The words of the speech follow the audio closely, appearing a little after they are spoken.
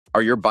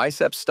Are your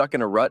biceps stuck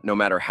in a rut no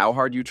matter how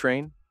hard you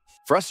train?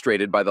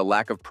 Frustrated by the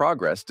lack of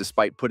progress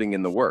despite putting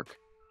in the work?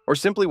 Or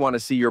simply want to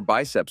see your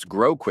biceps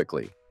grow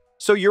quickly?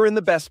 So you're in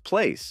the best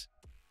place.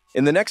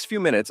 In the next few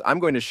minutes, I'm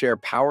going to share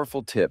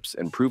powerful tips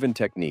and proven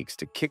techniques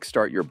to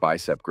kickstart your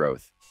bicep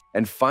growth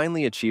and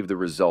finally achieve the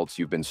results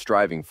you've been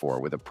striving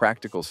for with a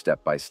practical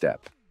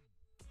step-by-step.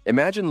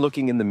 Imagine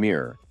looking in the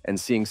mirror and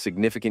seeing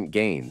significant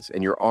gains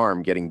and your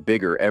arm getting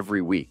bigger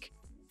every week,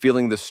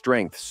 feeling the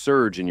strength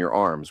surge in your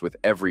arms with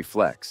every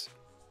flex.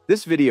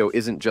 This video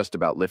isn't just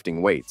about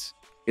lifting weights,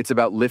 it's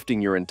about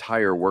lifting your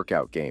entire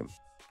workout game.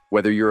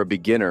 Whether you're a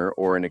beginner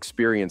or an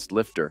experienced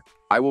lifter,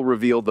 I will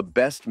reveal the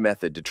best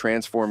method to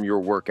transform your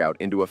workout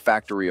into a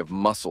factory of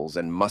muscles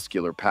and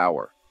muscular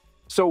power.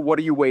 So what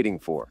are you waiting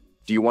for?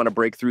 Do you want to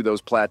break through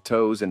those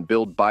plateaus and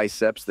build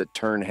biceps that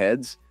turn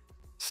heads?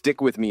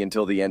 Stick with me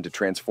until the end to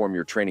transform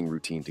your training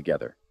routine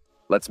together.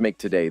 Let's make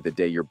today the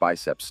day your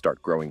biceps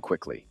start growing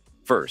quickly.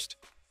 First,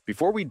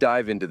 before we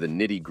dive into the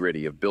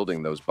nitty-gritty of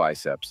building those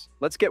biceps,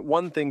 let's get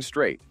one thing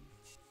straight.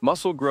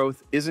 Muscle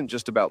growth isn't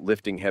just about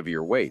lifting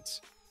heavier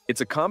weights. It's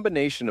a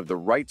combination of the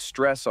right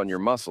stress on your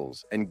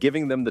muscles and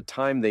giving them the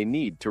time they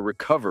need to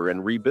recover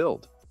and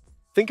rebuild.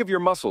 Think of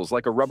your muscles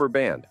like a rubber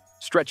band.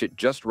 Stretch it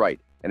just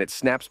right, and it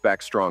snaps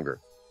back stronger.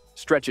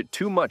 Stretch it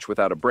too much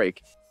without a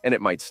break, and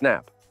it might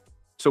snap.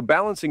 So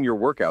balancing your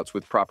workouts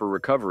with proper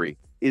recovery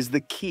is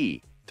the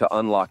key to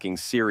unlocking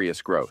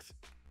serious growth.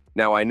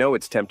 Now, I know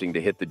it's tempting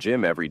to hit the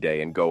gym every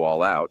day and go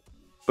all out,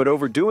 but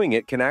overdoing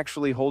it can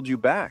actually hold you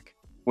back.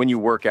 When you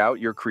work out,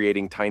 you're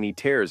creating tiny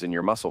tears in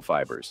your muscle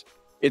fibers.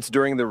 It's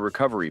during the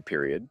recovery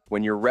period,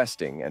 when you're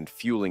resting and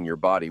fueling your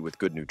body with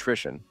good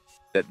nutrition,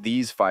 that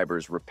these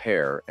fibers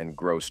repair and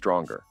grow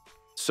stronger.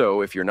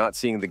 So if you're not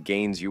seeing the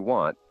gains you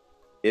want,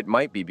 it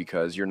might be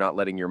because you're not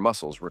letting your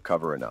muscles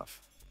recover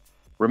enough.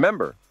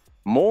 Remember,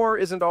 more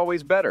isn't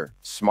always better.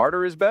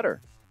 Smarter is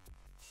better.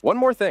 One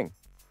more thing.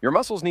 Your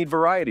muscles need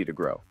variety to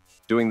grow.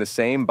 Doing the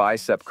same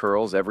bicep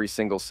curls every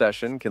single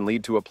session can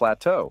lead to a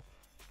plateau.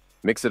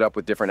 Mix it up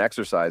with different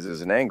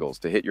exercises and angles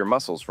to hit your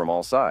muscles from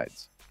all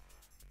sides.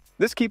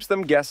 This keeps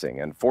them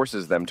guessing and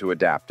forces them to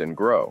adapt and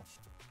grow.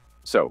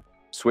 So,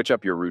 switch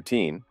up your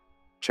routine,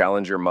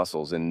 challenge your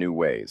muscles in new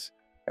ways,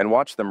 and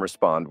watch them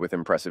respond with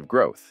impressive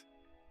growth.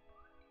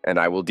 And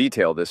I will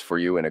detail this for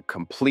you in a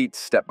complete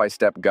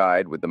step-by-step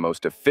guide with the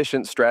most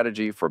efficient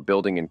strategy for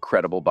building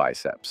incredible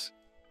biceps.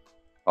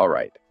 All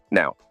right,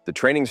 now, the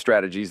training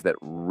strategies that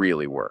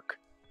really work.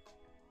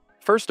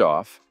 First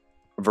off,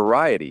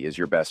 variety is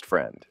your best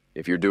friend.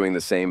 If you're doing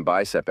the same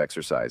bicep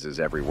exercises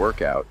every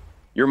workout,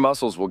 your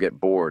muscles will get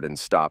bored and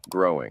stop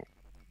growing.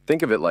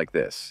 Think of it like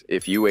this.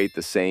 If you ate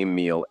the same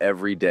meal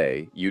every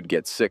day, you'd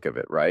get sick of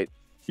it, right?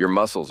 Your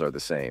muscles are the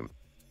same.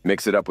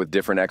 Mix it up with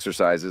different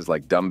exercises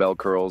like dumbbell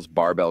curls,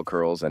 barbell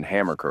curls, and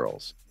hammer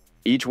curls.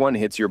 Each one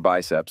hits your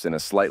biceps in a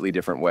slightly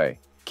different way,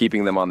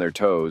 keeping them on their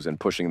toes and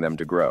pushing them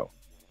to grow.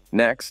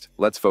 Next,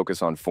 let's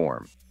focus on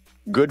form.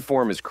 Good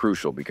form is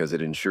crucial because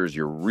it ensures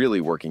you're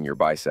really working your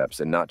biceps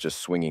and not just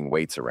swinging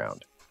weights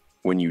around.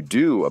 When you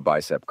do a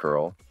bicep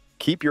curl,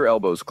 keep your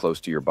elbows close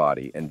to your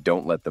body and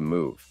don't let them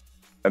move.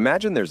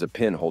 Imagine there's a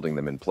pin holding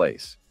them in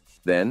place.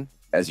 Then,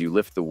 as you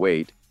lift the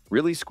weight,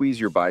 really squeeze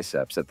your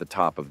biceps at the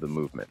top of the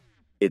movement.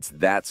 It's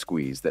that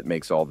squeeze that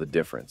makes all the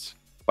difference.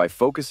 By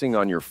focusing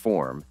on your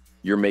form,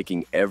 you're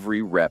making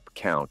every rep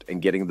count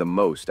and getting the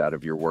most out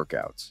of your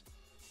workouts.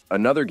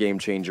 Another game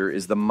changer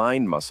is the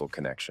mind-muscle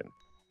connection.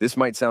 This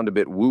might sound a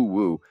bit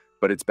woo-woo,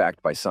 but it's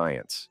backed by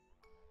science.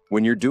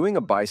 When you're doing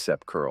a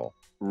bicep curl,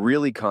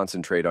 really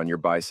concentrate on your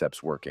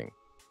biceps working.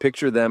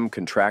 Picture them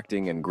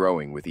contracting and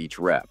growing with each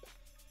rep.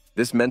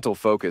 This mental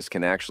focus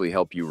can actually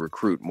help you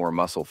recruit more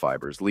muscle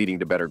fibers, leading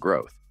to better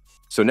growth.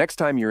 So next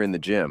time you're in the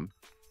gym,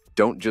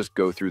 don't just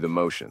go through the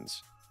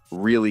motions.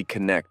 Really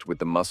connect with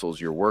the muscles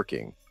you're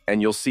working,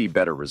 and you'll see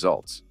better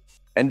results.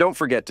 And don't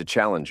forget to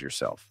challenge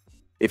yourself.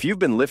 If you've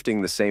been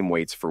lifting the same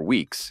weights for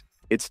weeks,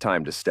 it's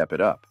time to step it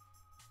up.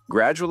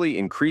 Gradually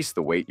increase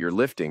the weight you're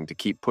lifting to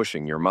keep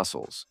pushing your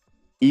muscles.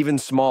 Even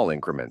small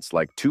increments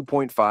like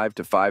 2.5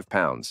 to 5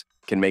 pounds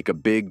can make a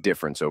big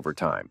difference over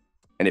time.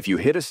 And if you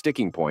hit a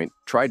sticking point,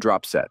 try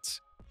drop sets.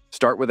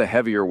 Start with a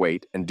heavier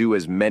weight and do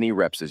as many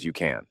reps as you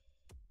can.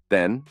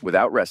 Then,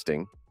 without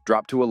resting,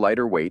 drop to a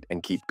lighter weight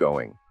and keep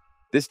going.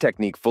 This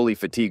technique fully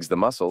fatigues the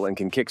muscle and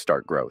can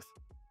kickstart growth.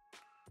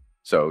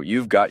 So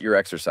you've got your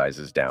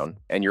exercises down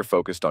and you're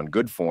focused on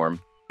good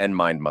form and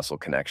mind-muscle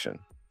connection.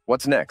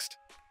 What's next?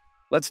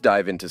 Let's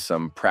dive into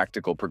some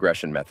practical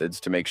progression methods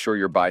to make sure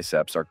your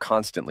biceps are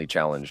constantly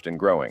challenged and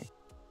growing.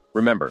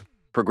 Remember,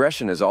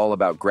 progression is all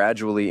about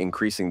gradually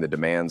increasing the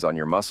demands on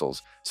your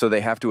muscles so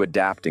they have to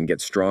adapt and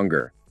get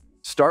stronger.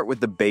 Start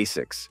with the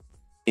basics,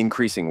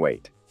 increasing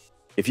weight.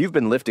 If you've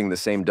been lifting the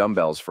same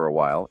dumbbells for a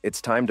while,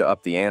 it's time to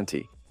up the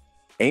ante.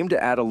 Aim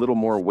to add a little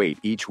more weight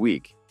each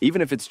week,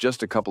 even if it's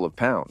just a couple of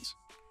pounds.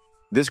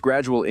 This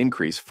gradual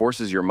increase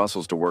forces your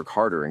muscles to work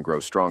harder and grow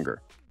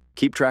stronger.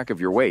 Keep track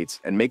of your weights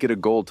and make it a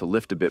goal to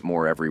lift a bit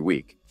more every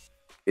week.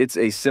 It's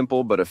a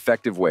simple but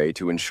effective way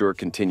to ensure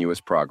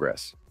continuous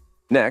progress.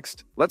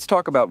 Next, let's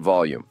talk about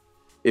volume.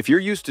 If you're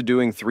used to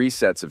doing 3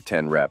 sets of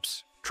 10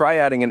 reps, try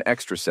adding an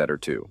extra set or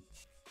 2.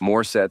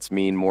 More sets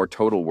mean more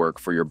total work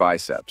for your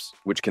biceps,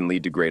 which can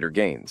lead to greater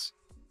gains.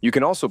 You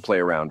can also play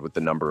around with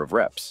the number of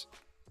reps.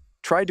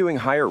 Try doing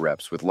higher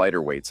reps with lighter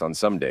weights on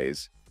some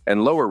days,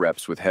 and lower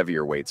reps with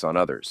heavier weights on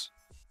others.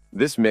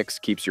 This mix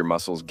keeps your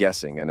muscles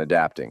guessing and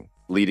adapting,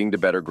 leading to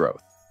better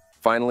growth.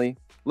 Finally,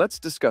 let's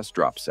discuss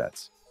drop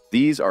sets.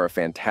 These are a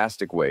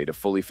fantastic way to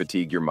fully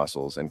fatigue your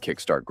muscles and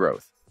kickstart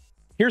growth.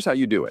 Here's how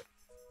you do it.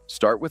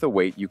 Start with a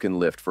weight you can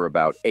lift for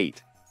about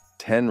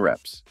 8-10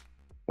 reps.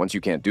 Once you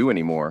can't do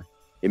any more,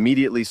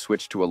 immediately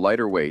switch to a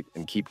lighter weight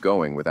and keep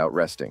going without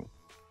resting.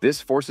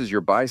 This forces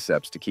your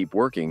biceps to keep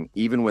working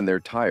even when they're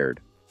tired,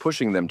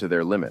 pushing them to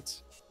their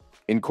limits.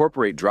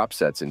 Incorporate drop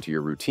sets into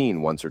your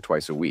routine once or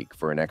twice a week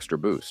for an extra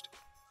boost.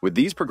 With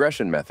these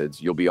progression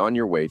methods, you'll be on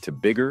your way to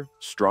bigger,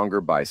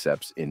 stronger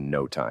biceps in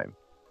no time.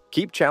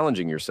 Keep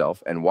challenging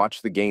yourself and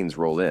watch the gains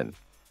roll in.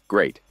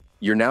 Great,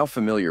 you're now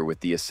familiar with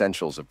the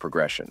essentials of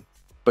progression.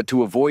 But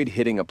to avoid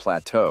hitting a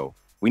plateau,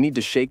 we need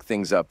to shake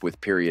things up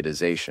with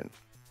periodization.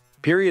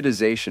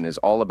 Periodization is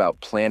all about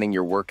planning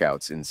your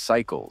workouts in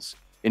cycles,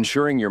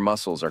 ensuring your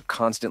muscles are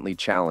constantly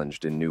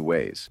challenged in new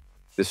ways.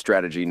 This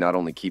strategy not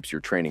only keeps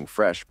your training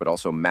fresh, but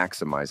also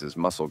maximizes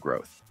muscle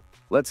growth.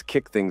 Let's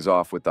kick things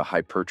off with the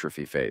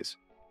hypertrophy phase.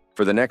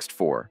 For the next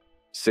 4-6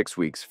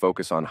 weeks,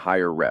 focus on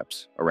higher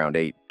reps, around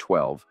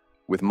 8-12,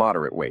 with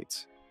moderate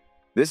weights.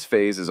 This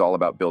phase is all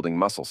about building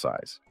muscle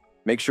size.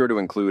 Make sure to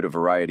include a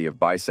variety of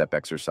bicep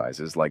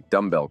exercises like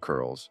dumbbell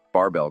curls,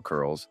 barbell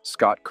curls,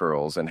 Scott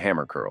curls, and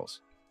hammer curls.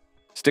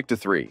 Stick to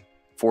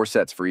 3-4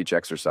 sets for each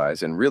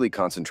exercise and really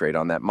concentrate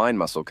on that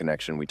mind-muscle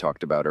connection we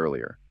talked about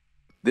earlier.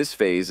 This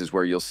phase is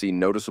where you'll see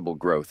noticeable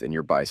growth in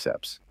your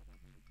biceps.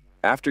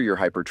 After your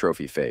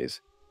hypertrophy phase,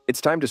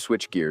 it's time to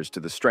switch gears to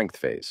the strength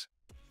phase.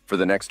 For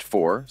the next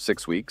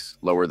 4-6 weeks,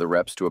 lower the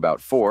reps to about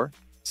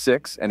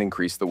 4-6 and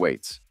increase the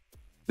weights.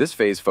 This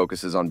phase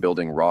focuses on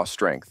building raw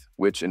strength,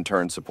 which in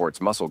turn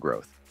supports muscle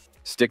growth.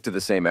 Stick to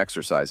the same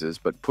exercises,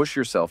 but push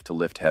yourself to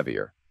lift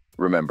heavier.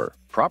 Remember,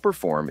 proper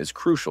form is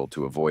crucial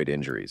to avoid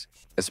injuries,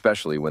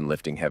 especially when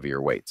lifting heavier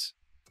weights.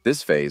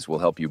 This phase will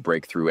help you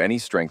break through any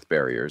strength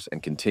barriers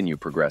and continue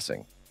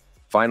progressing.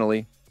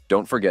 Finally,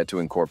 don't forget to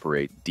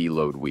incorporate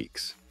deload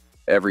weeks.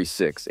 Every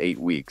 6-8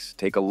 weeks,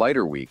 take a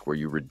lighter week where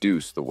you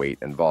reduce the weight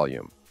and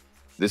volume.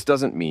 This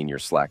doesn't mean you're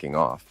slacking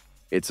off.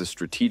 It's a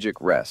strategic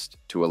rest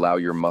to allow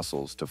your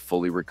muscles to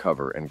fully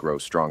recover and grow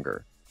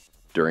stronger.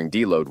 During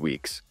deload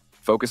weeks,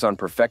 focus on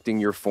perfecting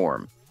your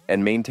form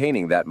and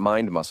maintaining that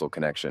mind-muscle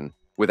connection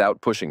without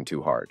pushing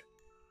too hard.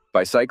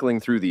 By cycling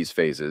through these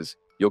phases,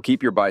 you'll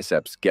keep your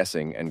biceps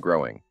guessing and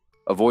growing,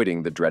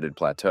 avoiding the dreaded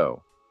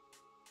plateau.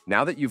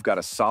 Now that you've got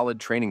a solid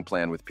training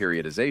plan with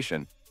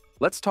periodization,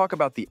 let's talk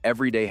about the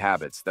everyday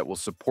habits that will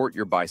support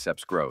your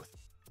biceps growth.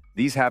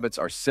 These habits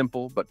are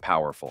simple but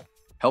powerful,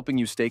 helping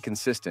you stay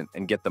consistent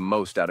and get the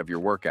most out of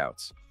your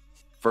workouts.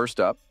 First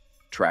up,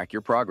 track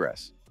your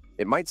progress.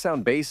 It might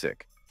sound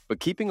basic, but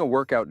keeping a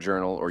workout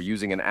journal or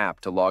using an app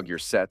to log your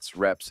sets,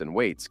 reps, and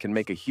weights can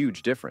make a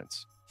huge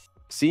difference.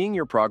 Seeing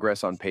your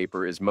progress on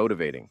paper is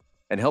motivating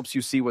and helps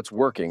you see what's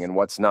working and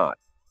what's not.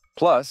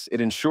 Plus,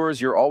 it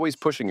ensures you're always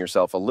pushing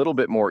yourself a little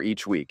bit more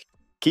each week,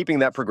 keeping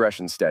that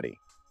progression steady.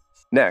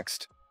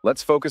 Next,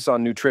 let's focus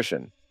on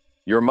nutrition.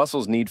 Your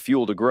muscles need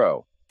fuel to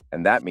grow,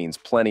 and that means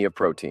plenty of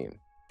protein.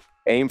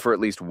 Aim for at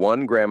least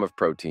 1 gram of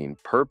protein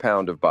per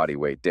pound of body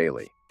weight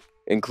daily.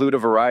 Include a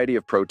variety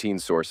of protein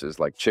sources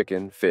like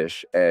chicken,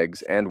 fish,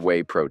 eggs, and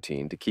whey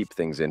protein to keep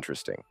things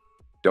interesting.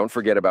 Don't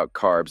forget about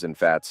carbs and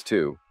fats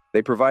too.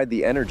 They provide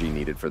the energy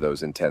needed for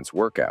those intense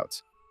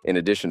workouts, in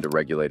addition to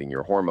regulating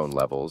your hormone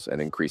levels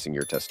and increasing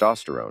your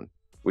testosterone,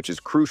 which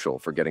is crucial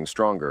for getting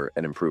stronger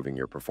and improving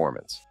your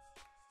performance.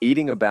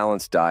 Eating a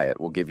balanced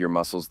diet will give your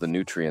muscles the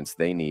nutrients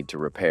they need to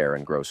repair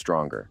and grow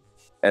stronger.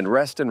 And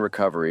rest and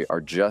recovery are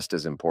just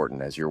as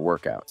important as your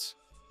workouts.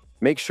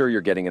 Make sure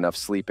you're getting enough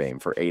sleep. Aim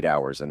for 8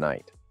 hours a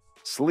night.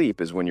 Sleep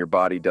is when your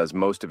body does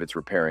most of its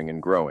repairing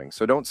and growing,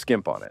 so don't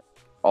skimp on it.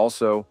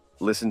 Also,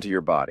 listen to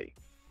your body.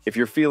 If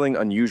you're feeling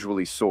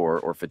unusually sore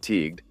or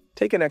fatigued,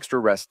 take an extra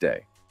rest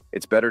day.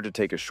 It's better to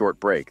take a short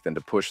break than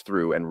to push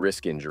through and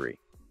risk injury.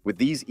 With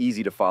these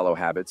easy-to-follow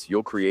habits,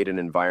 you'll create an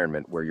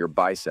environment where your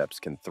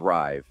biceps can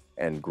thrive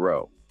and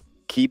grow.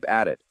 Keep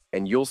at it,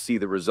 and you'll see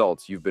the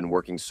results you've been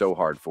working so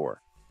hard for.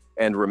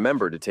 And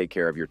remember to take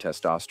care of your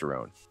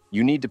testosterone.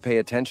 You need to pay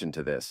attention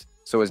to this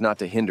so as not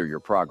to hinder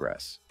your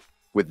progress.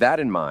 With that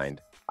in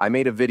mind, I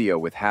made a video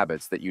with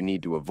habits that you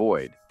need to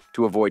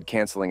avoid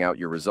canceling out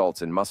your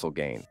results in muscle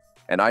gain,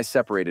 and I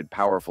separated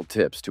powerful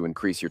tips to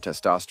increase your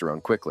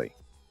testosterone quickly.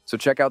 So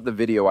check out the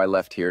video I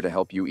left here to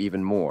help you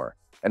even more,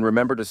 and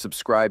remember to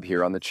subscribe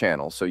here on the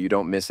channel so you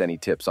don't miss any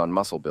tips on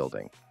muscle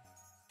building.